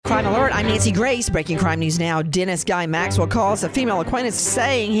Crime Alert, I'm Nancy Grace. Breaking crime news now. Dennis Guy Maxwell calls a female acquaintance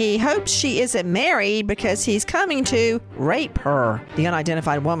saying he hopes she isn't married because he's coming to rape her. The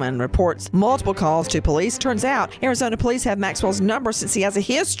unidentified woman reports multiple calls to police. Turns out Arizona police have Maxwell's number since he has a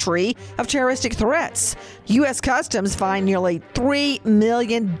history of terroristic threats. U.S. Customs find nearly $3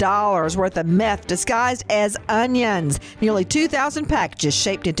 million worth of meth disguised as onions. Nearly 2,000 packages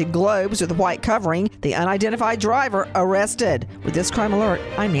shaped into globes with white covering. The unidentified driver arrested. With this Crime Alert,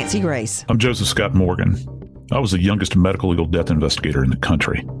 I'm Nancy Grace. I'm Joseph Scott Morgan. I was the youngest medical legal death investigator in the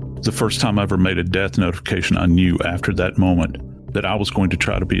country. The first time I ever made a death notification, I knew after that moment that I was going to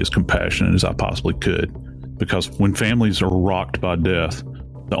try to be as compassionate as I possibly could. Because when families are rocked by death,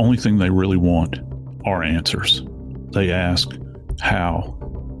 the only thing they really want are answers. They ask how,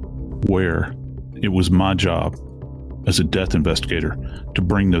 where. It was my job as a death investigator to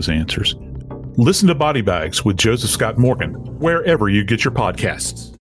bring those answers. Listen to Body Bags with Joseph Scott Morgan wherever you get your podcasts.